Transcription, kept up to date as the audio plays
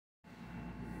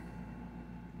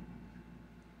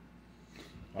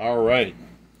All right,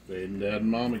 Dad and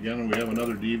Mom again, and we have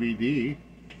another DVD.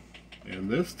 And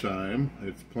this time,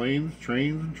 it's Planes,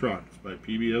 Trains, and Trucks by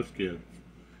PBS Kids.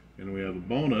 And we have a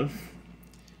bonus.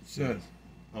 It says,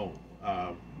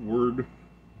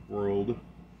 WordWorld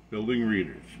Building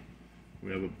Readers.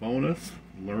 We have a bonus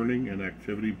learning and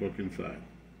activity book inside.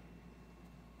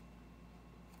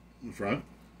 In front,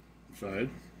 side,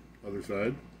 other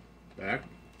side, back.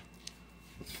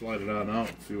 Let's slide it on out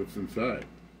and see what's inside.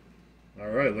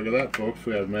 Alright, look at that, folks.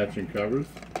 We have matching covers.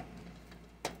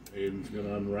 Aiden's going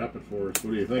to unwrap it for us.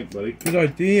 What do you think, buddy? good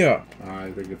idea.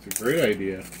 I think it's a great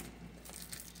idea.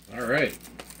 Alright.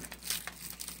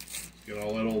 Get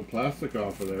all that old plastic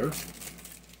off of there.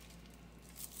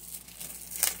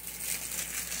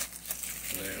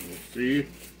 And we'll see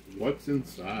what's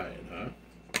inside, huh?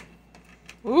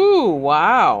 Ooh,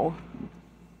 wow.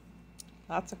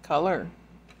 Lots of color.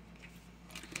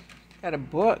 Got a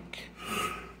book.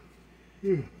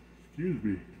 Excuse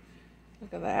me.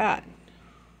 Look at that.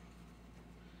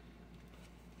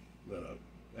 The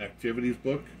activities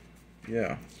book.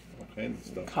 Yeah. All kinds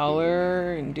of stuff.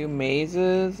 Color and do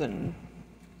mazes and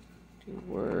do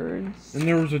words. And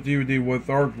there was a DVD with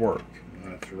artwork.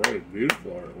 That's right.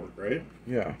 Beautiful artwork, right?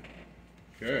 Yeah.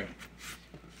 Okay.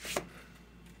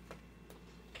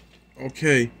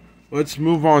 Okay, let's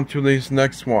move on to these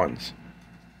next ones.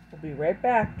 We'll be right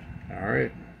back. All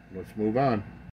right. Let's move on.